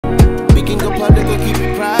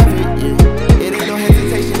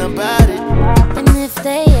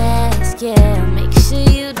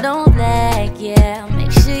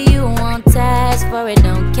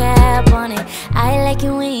like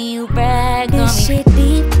it when you brag on me. This shit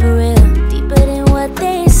deep for real, deeper than what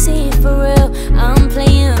they see for real. I'm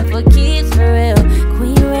playing for keeps for real.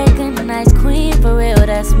 Queen recognized queen for real,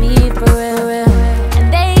 that's me for real, real. And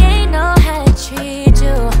they ain't know how to treat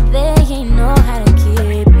you, they ain't know how to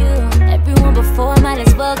keep you. Everyone before might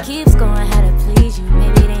as well keeps going how to please you,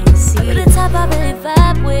 maybe they ain't see you. The type I really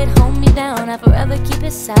vibe with, hold me down, I forever keep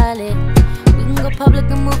it solid. We can go public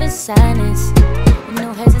and move in silence,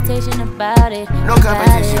 no hesitation about it. No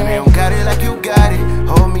competition, they don't got it like you got it.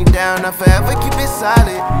 Hold me down, I forever keep it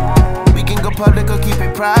solid. We can go public or keep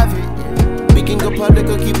it private, yeah. We can go public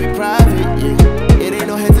or keep it private, yeah. It ain't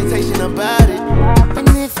no hesitation about it. And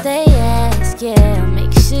if they ask, yeah,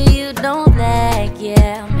 make sure you don't lag,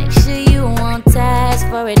 yeah. Make sure you won't task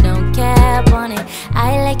for it, don't cap on it.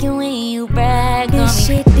 I like it when you brag on me. This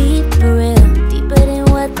shit deep for real, deeper than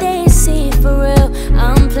what they see for real.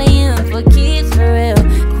 I'm playing for keeps for real.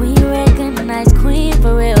 Queen recognized queen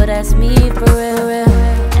for real, that's me for real, real.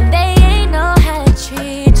 And they ain't know how to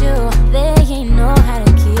treat you, they ain't know how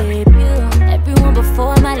to keep you. Everyone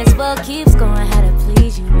before might as well keeps going how to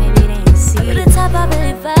please you, maybe they ain't see you. The type I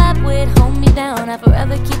really vibe with, hold me down, I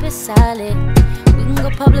forever keep it solid. We can go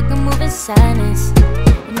public and move in silence,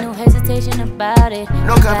 no hesitation about it.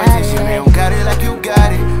 No competition, they don't got it like you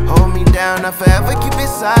got it. Hold me down, I forever keep it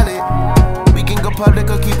solid. We can go public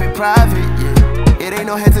or keep it private, yeah. It ain't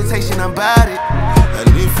no hesitation about it. And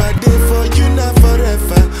if I did for you, not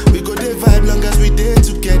forever. We go the vibe long as we did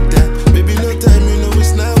together. Baby, no time, you know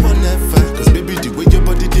it's now or never. Cause baby, the way your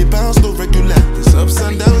body they bounce, no regular. There's ups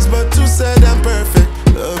and downs, but two said I'm perfect.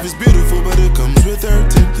 Love is beautiful, but it comes with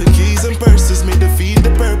hurting. The keys and purses may defeat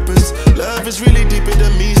the purpose. Love is really deeper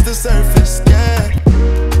than meets the surface, yeah.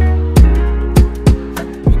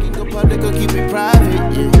 We can go public or keep it private,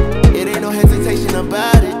 yeah. It ain't no hesitation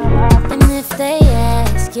about it. And if they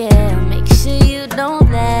ask, yeah, make sure you don't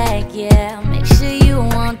lag, yeah. Make sure you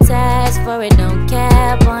won't task for it, don't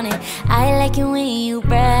cap on it. I like it when you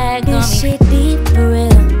brag on me. This shit deep for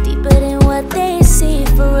real, deeper than what they see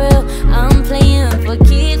for real. I'm playing for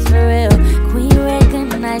keeps for real. Queen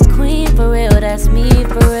recognized queen for real, that's me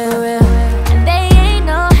for real, real. And they ain't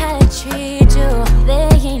know how to treat you, they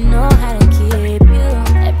ain't know how to keep you.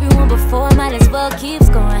 Everyone before might as well keeps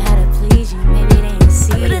going how to please you, maybe they ain't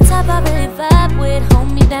see you. The type I really vibe with,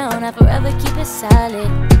 hold me down, I forever keep it solid.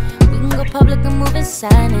 We can go public and move in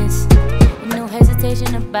silence, no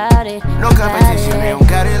hesitation about it. No competition, they don't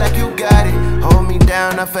got it like you got it. Hold me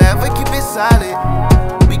down, I forever keep it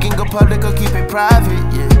solid. We can go public or keep it private,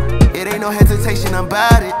 yeah. It ain't no hesitation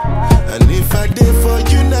about it. And if I did for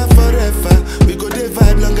you, not forever. We go the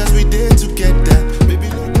vibe long as we did together. Baby,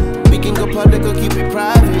 no. We can go public or keep it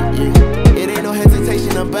private, yeah. It ain't no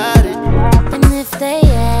hesitation about it. And if they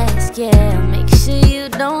ask, yeah, make sure you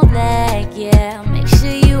don't lag, yeah. Make sure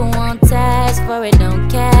you won't task for it, don't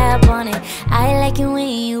cap on it. I like it when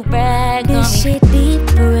you brag on me. This shit deep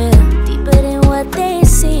for real, deeper than what they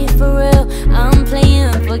see for real. I'm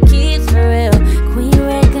playing for keeps for real. Queen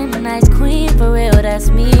recognized queen for real, that's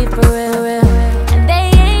me for real, real. And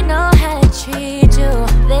they ain't know how to treat you,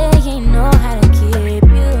 they ain't know how to keep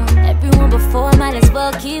you. Everyone before might as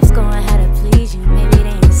well keeps going how to please you, maybe they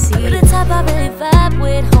ain't see you. The type I really vibe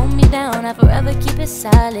with, hold me down, I forever keep it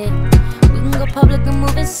solid. We can go public and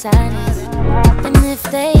move in silence. And if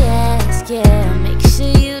they ask, yeah, make sure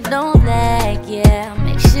you don't lag, yeah.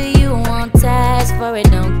 Make sure you won't task for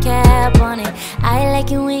it, don't cap on it. I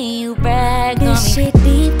like it when you brag on me. This shit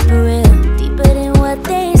deep for real, deeper than what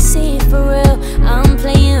they see for real. I'm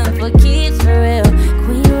playing for keeps for real.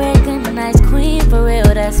 Queen recognized queen for real,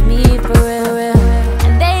 that's me for real, real.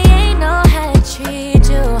 And they ain't know how to treat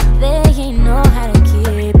you, they ain't know how to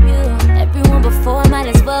keep you. Everyone before might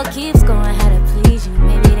as well keeps going how to please you,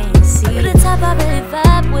 maybe they ain't see you. The type I really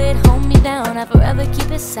vibe with, hold me down, I forever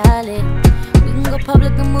keep it solid. We can go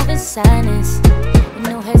public and move in silence,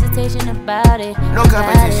 no hesitation about it. No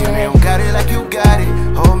competition, they don't got it like you got it.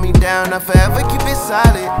 Hold me down, I forever keep it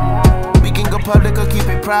solid. We can go public or keep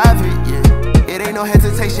it private, yeah. It ain't no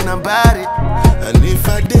hesitation about it. And if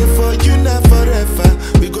I did for you, not forever.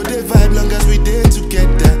 We go the vibe long as we did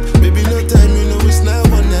together. Baby, no time, you know it's now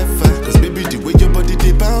or never. Cause baby, the way your body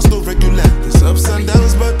they bounce, no regular. There's ups and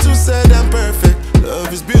downs, but two said I'm perfect.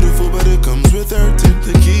 Love is beautiful, but it comes with hurting.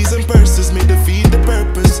 The keys and purses may defeat the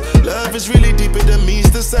purpose. Love is really deeper than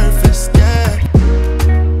meets the surface, yeah.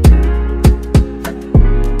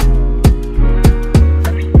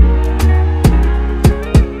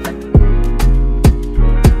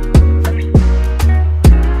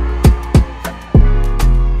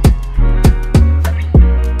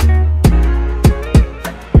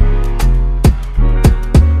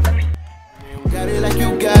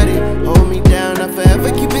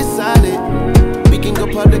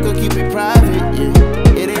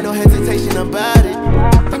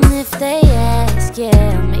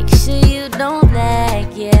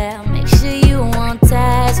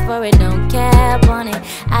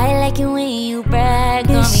 it. I like it when you brag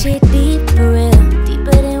on me. This shit deep for real,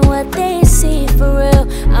 deeper than what they see for real.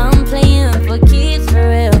 I'm playing for keeps for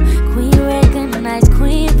real. Queen recognized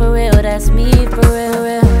queen for real. That's me for real,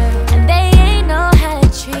 real. And they ain't know how to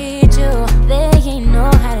treat you. They ain't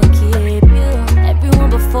know how to keep you. Everyone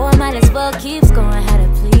before might as well keeps going how to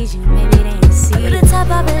please you. Maybe they ain't see. To the top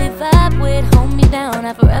I really vibe with. Hold me down,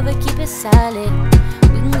 I forever keep it solid.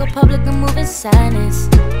 We can go public and move in silence.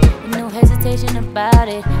 No hesitation about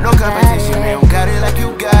it. No competition, they don't got it like you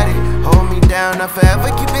got it. Hold me down, I forever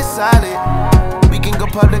keep it solid. We can go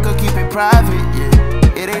public or keep it private,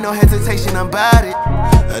 yeah. It ain't no hesitation about it.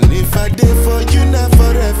 And if I did for you, not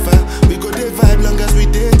forever. We go dey vibe long as we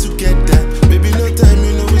dey together. Baby, no time,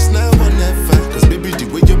 you know it's now or never. Cause baby, the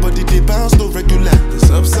way your body dey bounce, no regular.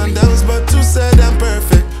 There's ups and downs, but too sad and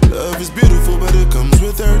perfect. Love is beautiful, but it comes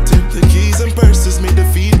with hurting. The keys and purses made to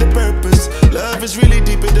feed the purpose. Love is really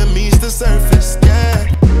deeper than meets the surface, yeah.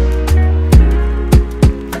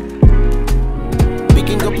 We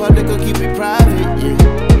can go public or keep it private,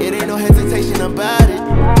 yeah. It ain't no hesitation about it.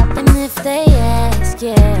 And if they ask,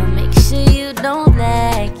 yeah, make sure you don't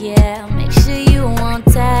lag, yeah. Make sure you won't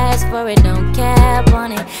ask for it, don't cap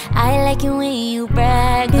on it. I like it when you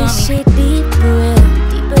brag on me. This shit deep for real,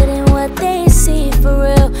 deeper than what they see for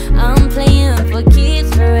real. I'm playing for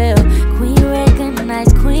keeps for real. Queen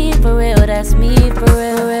recognized queen for real. That's me for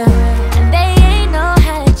real, real. And they ain't know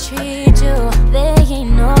how to treat you. They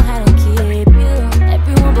ain't know how to keep you.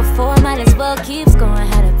 Everyone before might as well keeps going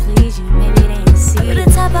how to please you. Maybe they ain't see. To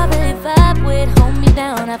the top I really vibe with. Hold me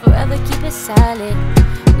down, I forever keep it solid.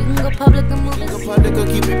 We can go public and move We in can go public or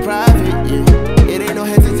keep it private, yeah. It ain't no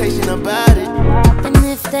hesitation about it. And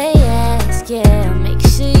if they ask, yeah, make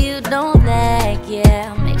sure you don't lag,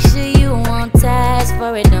 yeah. Make sure you won't ask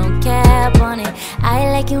for it, don't cap on it.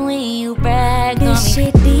 I like it when you brag on me. This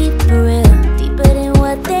shit deep for real, deeper than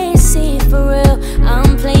what they see for real.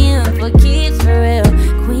 I'm playing for keeps for real.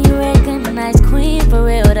 Queen recognized queen for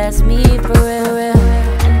real. That's me for real, real.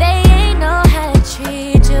 And they ain't know how to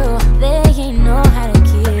treat you. They ain't know how to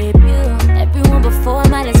keep you. Everyone before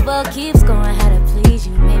might as well keeps going how to please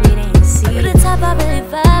you. Maybe they ain't see. To the top I really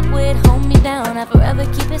vibe with. Hold me down, I forever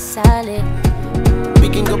keep it solid. We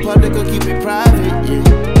can go public or keep it private,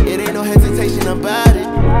 yeah. It ain't no hesitation about it.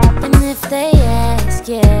 And if they ask,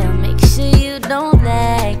 yeah, make sure you don't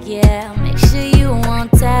lag, yeah. Make sure you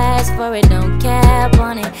won't ask for it, don't cap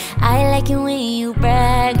on it. I like it when you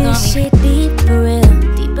brag on me. This shit deep for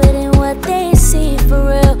real, deeper than what they see for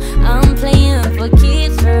real. I'm playing for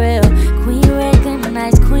keeps for real. Queen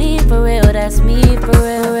recognized queen for real. That's me for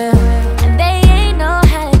real, real. And they ain't know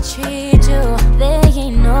how to treat you. They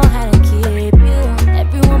ain't know how to keep you.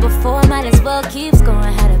 Everyone before might as well keeps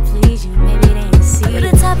going how to please you. Maybe they ain't see. To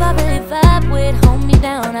the top I really vibe with. Hold me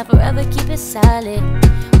down, I forever keep it solid.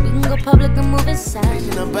 We can go public and move in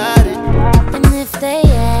silence. About it. And if they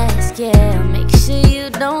ask, yeah, make sure you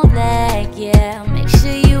don't lag, yeah. Make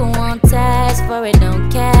sure you won't ask for it, don't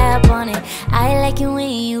cap on it. I like it when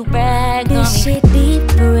you brag on me. This shit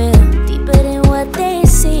deep for real, deeper than what they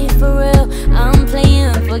see for real. I'm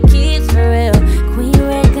playing for keeps for real. Queen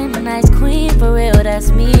recognized queen for real.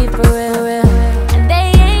 That's me for real, real. And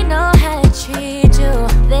they ain't know how to treat you.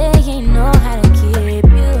 They ain't know how to keep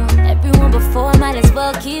you. Everyone before might as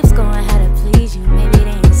well keeps going how to please you. Maybe they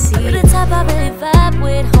ain't see. To the top I really vibe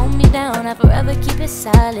with. Hold me down, I forever keep it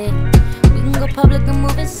solid. We can go public and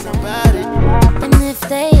move in silence. And if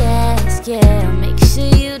they ask, yeah, make sure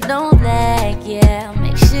you don't lag, yeah.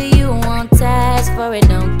 Make sure you won't ask for it,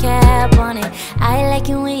 don't cap on it. I like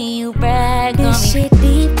it when you brag on me. This shit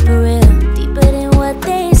deep for real, deeper than what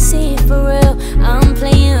they see for real. I'm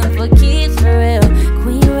playing for keeps for real.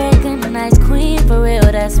 Queen recognized queen for real.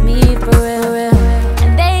 That's me for real, real.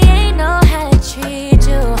 And they ain't know how to treat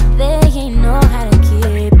you. They ain't know how to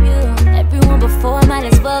keep you. Everyone before might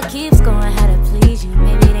as well keeps going how to please you.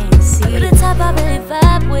 Maybe they ain't see. To the top I really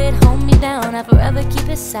vibe with. Hold me down, I forever keep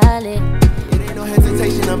it solid. It ain't no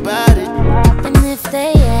hesitation about it. And if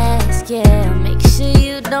they ask, yeah, make sure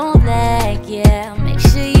you don't lag, yeah. Make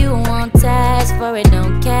sure you won't ask for it,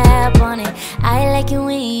 don't cap on it. I like it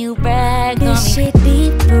when you brag on me. This shit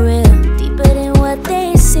deep for real, deeper than what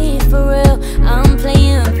they see for real. I'm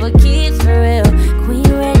playing for keeps for real. Queen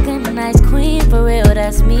recognized queen for real.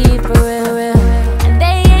 That's me for real, real. And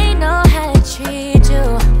they ain't know how to treat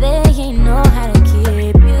you. They ain't know how to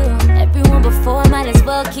keep you. Everyone before might as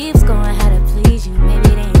well keeps going how to please you. Maybe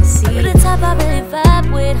they ain't see. To the top I really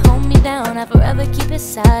vibe with. Hold me down, I forever keep it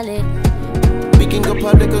solid. We can go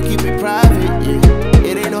public or keep it private, yeah.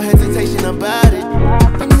 It ain't no hesitation about it.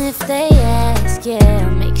 And if they ask, yeah,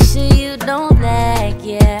 make sure you don't lag,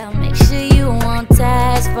 yeah. Make sure you won't ask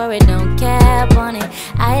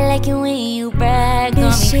like it when you brag on me.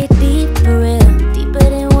 This shit deep for real, deeper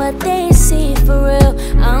than what they see for real.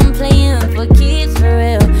 I'm playing for keeps for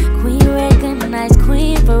real. Queen recognized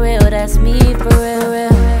queen for real, that's me for real,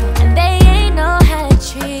 real. And they ain't know how to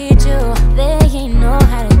treat you, they ain't know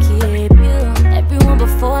how to keep you. Everyone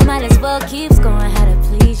before might as well keeps going how to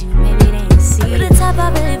please you, maybe they ain't see you. The top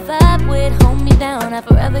I really vibe with, hold me down, I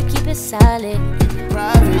forever keep it solid.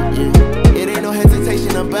 Private, yeah. It ain't no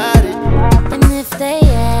hesitation about it. And if they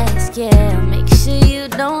ask, yeah, make sure you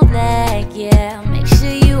don't lag, yeah. Make sure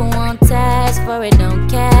you won't task for it, don't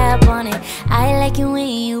cap on it. I like it when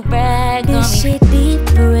you brag on me. This shit deep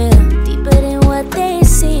for real, deeper than what they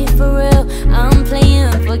see for real. I'm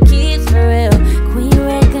playing for keeps for real. Queen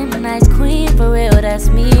recognized queen for real, that's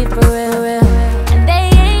me for real, real. And they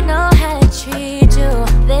ain't know how to treat you,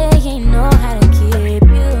 they ain't know how to keep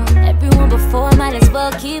you. Everyone before might as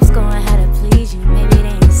well keeps going how to please you, maybe they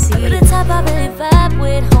ain't see you. The top I really vibe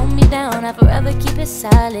with, hold me down, I forever keep it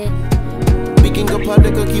solid. We can go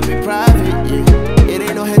public or keep it private, yeah. It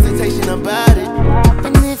ain't no hesitation about it.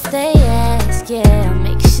 And if they ask, yeah,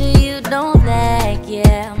 make sure you don't lag,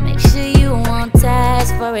 yeah. Make sure you won't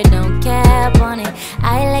task for it, don't cap on it.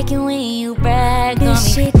 I like it when you brag on me.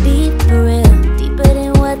 This shit deep for real, deeper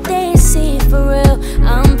than what they see for real.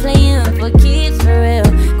 I'm playing for keeps for real.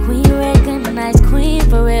 Queen recognized queen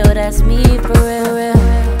for real, that's me for real, real.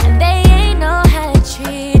 And they ain't know how to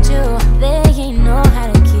treat you, they ain't know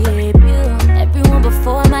how to keep you. Everyone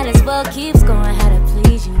before might as well keeps going how to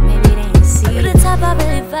please you, maybe they ain't see you. The top I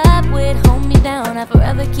really vibe with, hold me down, I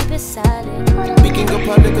forever keep it solid. We can go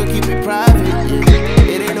public or keep it private,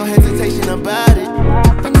 yeah. It ain't no hesitation about it.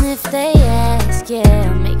 And if they ask,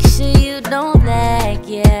 yeah, make sure you don't lag,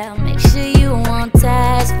 yeah. Make sure you won't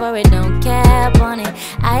task for it, don't cap on it.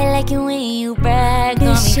 I like it when you brag on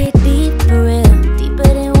me. This shit deep for real, deeper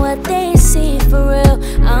than what they see for real.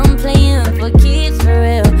 I'm playing for keeps for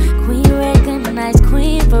real. Queen recognized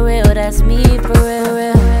queen for real, that's me for real,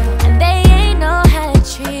 real. And they ain't know how to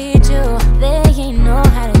treat you, they ain't know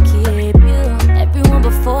how to keep you. Everyone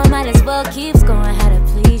before might as well keeps going how to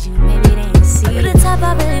please you, maybe they ain't see you. The top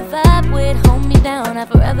I really vibe with, hold me down, I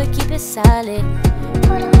forever keep it solid.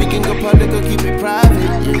 We can go public or keep it private,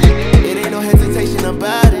 yeah. It ain't no hesitation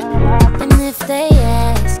about it. And if they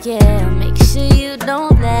ask, yeah, make sure you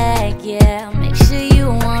don't lag, yeah. Make sure you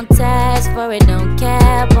won't task for it, don't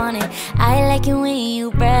cap on it. I like it when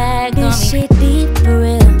you brag on me. This shit deep for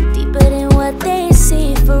real, deeper than what they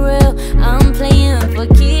see for real. I'm playing for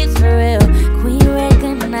keeps for real. Queen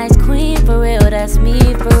recognized queen for real, that's me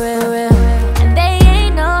for real, real. And they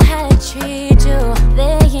ain't know how to treat you,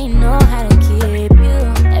 they ain't know how to keep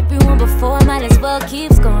you. Everyone before might as well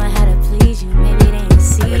keeps going how to please you, maybe they ain't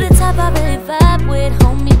see you. The top I really vibe with,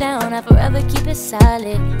 hold me down, I forever keep it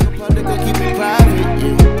solid. Public or keep it private,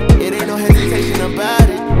 yeah. It ain't no hesitation about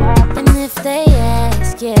it. And if they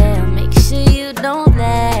ask, yeah, make sure you don't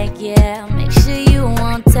lag, yeah. Make sure you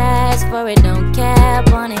won't task for it, don't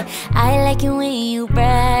cap on it. I like it when you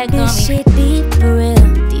brag on me. This shit deep for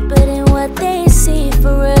real, deeper than what they see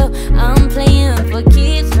for real. I'm playing for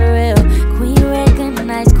keeps for real. Queen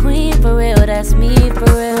recognized queen for real, that's me for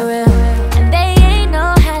real, real. And they ain't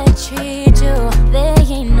know how to treat you, they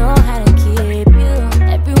ain't know how to keep you.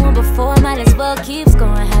 Everyone before might as well keeps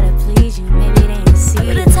going how to please you, maybe they ain't see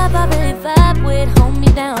you. The top I really vibe with, hold me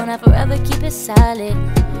down, I forever keep it solid.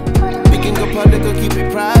 We can go public or keep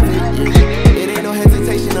it private, yeah. It ain't no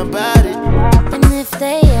hesitation about it. And if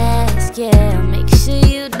they ask, yeah, make sure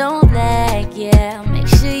you don't lag, yeah. Make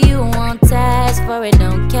sure you won't task for it,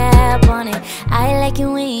 don't cap on it. I like it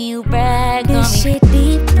when you brag on me. This shit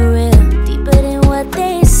deep for real, deeper than what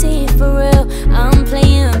they see for real. I'm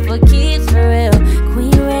playing for keeps for real.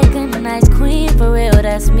 Queen recognized queen for real,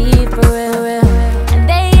 that's me for real, real. And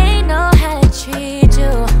they ain't know how to treat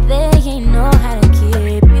you, they ain't know how to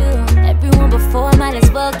keep you. Everyone before might as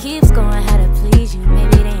well keeps going how to please you,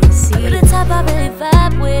 maybe they ain't see you. The top I really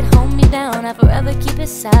vibe with, hold me down, I forever keep it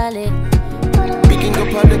solid. We can go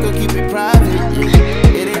public or keep it private, yeah.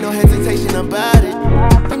 It ain't no hesitation about it.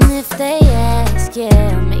 And if they ask,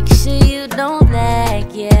 yeah, make sure you don't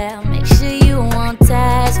lag, yeah. Make sure you won't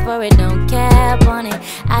task for it, don't cap on it.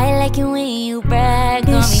 I like it when you brag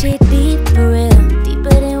on me. This shit deep for real,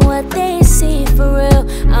 deeper than what they see for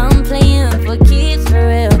real. I'm playing for keeps for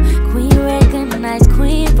real. Queen recognized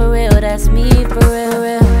queen for real, that's me for real,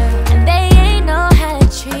 real. And they ain't know how to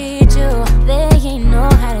treat you, they ain't know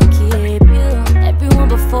how to keep you. Everyone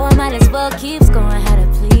before might as well keeps going how to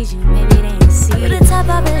please you, maybe they ain't see you. The top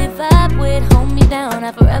I really vibe with, hold me down,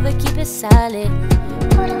 I forever keep it solid.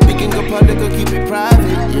 We can go public or keep it private,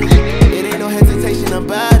 yeah. It ain't no hesitation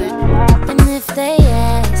about it. And if they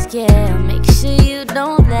ask,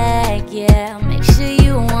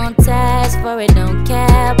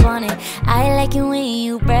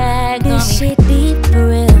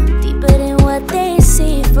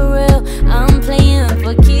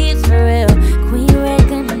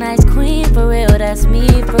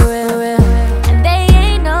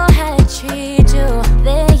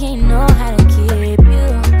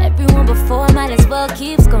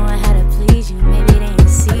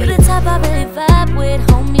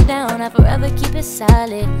 down, I forever keep it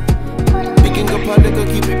solid. We can go public or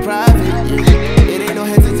keep it private, yeah. It ain't no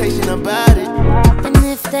hesitation about it. And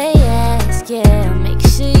if they ask, yeah, make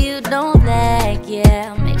sure you don't lag,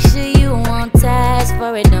 yeah. Make sure you won't task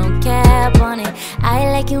for it, don't cap on it.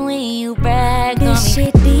 I like it when you brag on me. This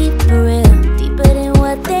shit deep for real, deeper than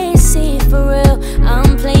what they see for real.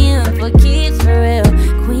 I'm playing for keeps for real.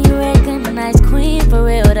 Queen recognized queen for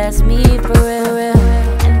real, that's me for real, real.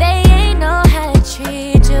 And they ain't know how to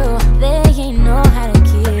treat you, they ain't know how to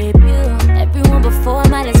keep you. Everyone before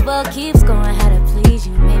might as well keeps going how to please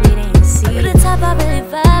you, maybe they ain't see. You're the top I really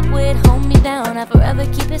vibe with, hold me down, I forever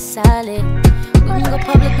keep it solid. We can go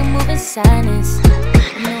public and move in silence,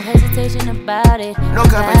 no hesitation about it. No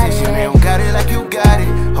competition, they don't got it like you got it.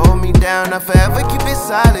 Hold me down, I forever keep it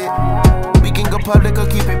solid. We can go public or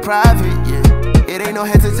keep it private, yeah. It ain't no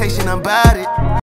hesitation about it.